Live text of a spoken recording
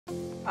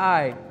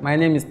Hi, my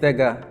name is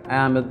Tega. I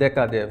am a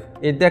Decadev.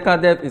 A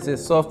Decadev is a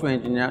software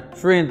engineer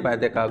trained by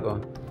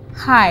Decagon.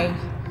 Hi,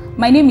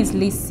 my name is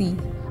Lacey.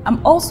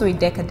 I'm also a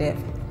Decadev.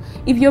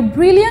 If you're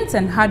brilliant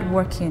and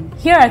hardworking,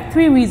 here are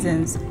 3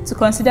 reasons to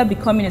consider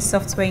becoming a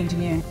software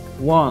engineer.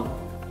 1.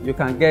 You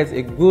can get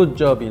a good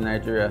job in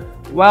Nigeria.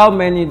 While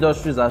many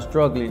industries are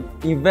struggling,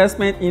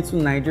 investment into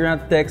Nigerian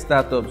tech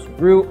startups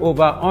grew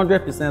over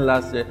 100%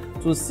 last year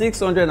to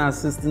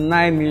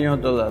 $669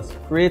 million,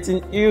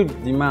 creating huge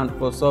demand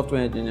for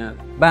software engineers.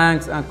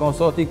 Banks and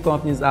consulting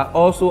companies are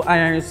also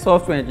hiring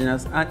software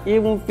engineers, and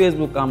even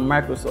Facebook and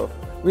Microsoft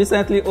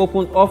recently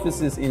opened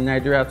offices in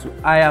Nigeria to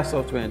hire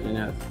software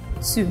engineers.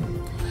 2.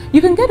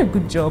 You can get a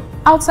good job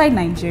outside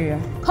Nigeria.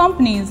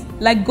 Companies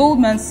like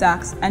Goldman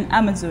Sachs and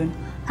Amazon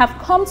have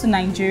come to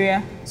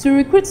Nigeria to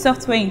recruit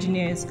software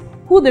engineers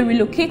who they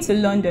relocate to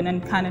London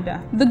and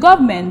Canada. The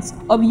governments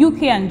of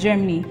UK and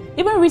Germany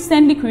even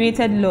recently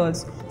created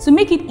laws to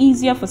make it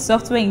easier for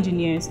software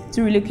engineers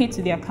to relocate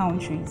to their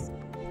countries.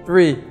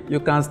 3. You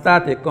can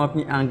start a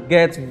company and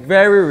get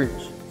very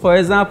rich. For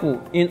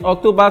example, in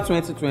October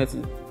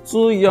 2020,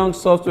 2 young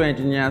software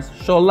engineers,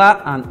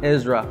 Shola and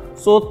Ezra,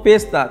 sold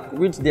Paystack,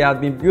 which they had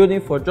been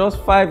building for just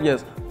 5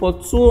 years, for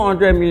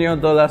 $200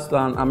 million to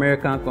an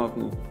American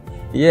company.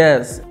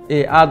 Yes,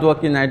 a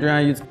hardworking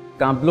Nigerian youth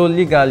can blow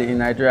legally in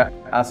Nigeria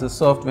as a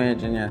software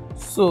engineer.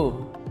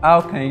 So,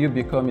 how can you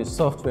become a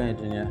software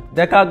engineer?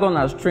 Decagon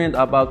has trained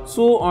about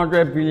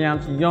 200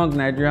 brilliant young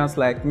Nigerians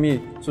like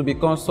me to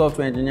become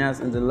software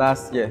engineers in the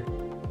last year.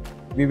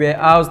 We were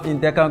housed in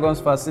Decagon's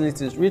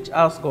facilities, which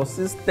has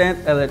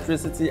consistent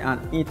electricity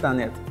and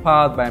internet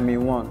powered by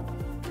Me1.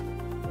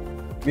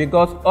 We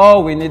got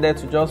all we needed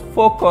to just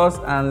focus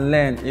and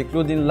learn,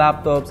 including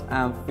laptops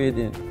and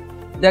feeding.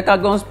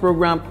 Decagon's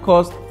program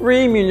cost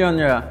 3 million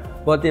naira,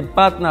 but they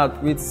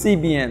partnered with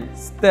CBN,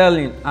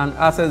 Sterling and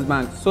Access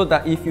Bank so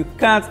that if you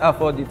can't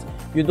afford it,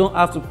 you don't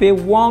have to pay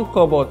 1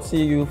 kobo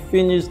till you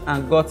finish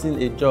and gotten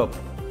a job.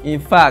 In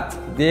fact,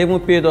 they even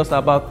paid us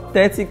about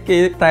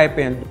 30k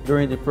stipend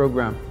during the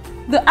program.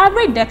 The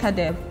average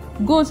Decadev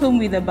goes home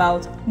with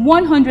about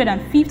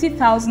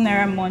 150,000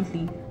 naira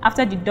monthly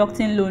after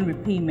deducting loan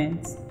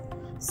repayments.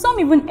 Some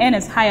even earn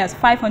as high as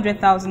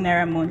 500,000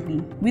 naira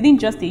monthly within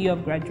just a year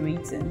of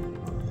graduating.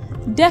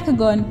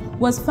 Decagon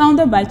was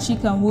founded by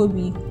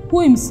Chikanwobi,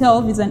 who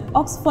himself is an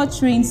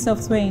Oxford-trained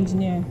software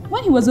engineer.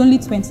 When he was only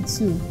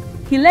 22,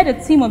 he led a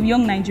team of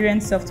young Nigerian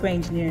software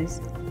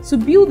engineers to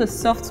build a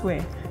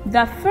software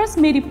that first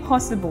made it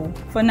possible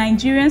for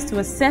Nigerians to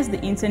access the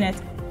internet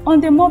on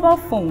their mobile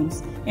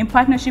phones in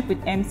partnership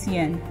with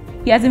MTN.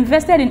 He has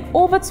invested in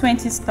over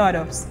 20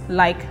 startups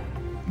like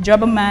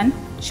Jobberman,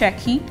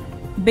 Checky,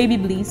 Baby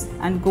Bliss,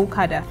 and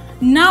GoKada.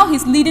 Now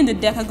he's leading the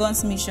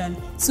Decagon's mission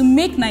to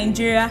make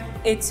Nigeria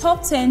a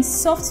top 10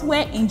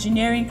 software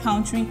engineering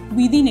country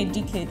within a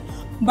decade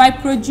by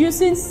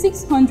producing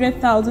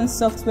 600,000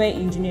 software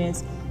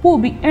engineers who will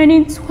be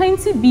earning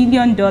 $20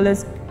 billion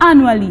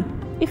annually,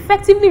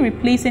 effectively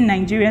replacing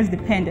Nigeria's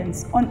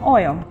dependence on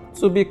oil.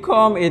 To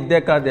become a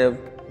Decadev,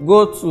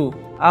 go to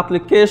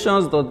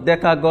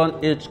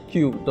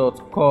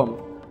applications.decagonhq.com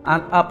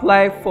and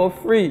apply for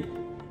free.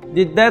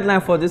 The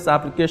deadline for this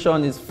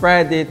application is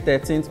Friday,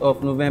 13th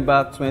of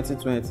November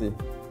 2020.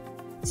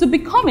 To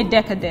become a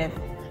Decadev,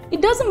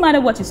 it doesn't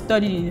matter what you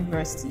studied in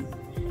university.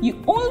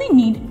 You only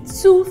need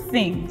 2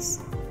 things.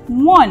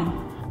 1,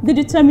 the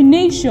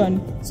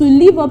determination to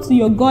live up to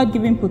your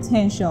God-given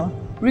potential,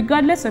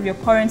 regardless of your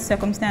current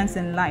circumstance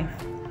in life.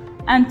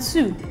 And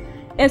 2,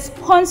 a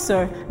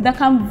sponsor that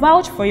can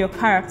vouch for your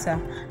character,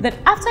 that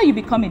after you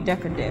become a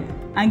Decadev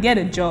and get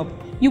a job,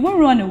 you won't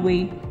run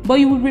away, but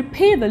you will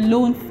repay the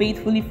loan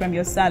faithfully from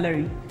your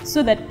salary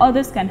so that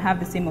others can have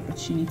the same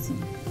opportunity.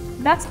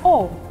 That's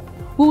all.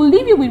 We will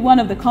leave you with one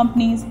of the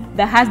companies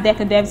that has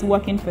Decadevs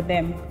working for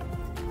them.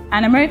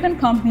 An American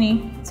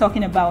company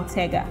talking about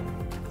Tega.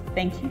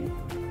 Thank you.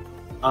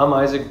 I'm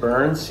Isaac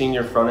Burns,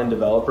 Senior Front-End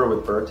Developer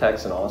with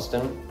Vertex in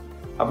Austin.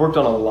 I've worked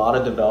on a lot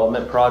of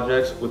development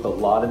projects with a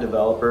lot of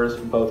developers,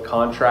 both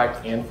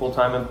contract and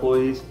full-time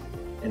employees,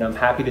 and I'm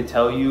happy to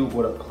tell you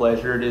what a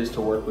pleasure it is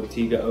to work with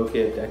Tiga Oke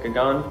at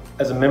Decagon.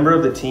 As a member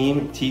of the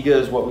team, Tiga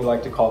is what we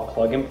like to call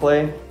plug and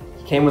play.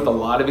 He came with a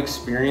lot of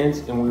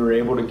experience and we were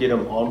able to get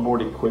him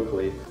onboarded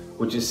quickly,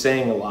 which is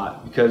saying a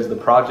lot because the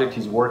project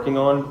he's working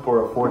on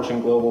for a Fortune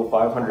Global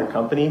 500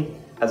 company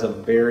has a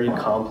very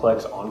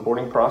complex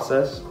onboarding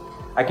process.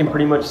 I can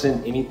pretty much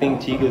send anything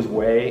Tiga's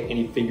way and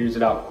he figures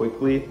it out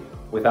quickly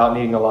without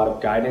needing a lot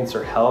of guidance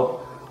or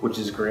help, which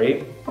is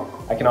great.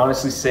 I can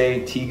honestly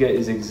say Tiga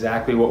is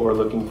exactly what we're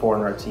looking for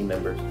in our team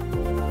members.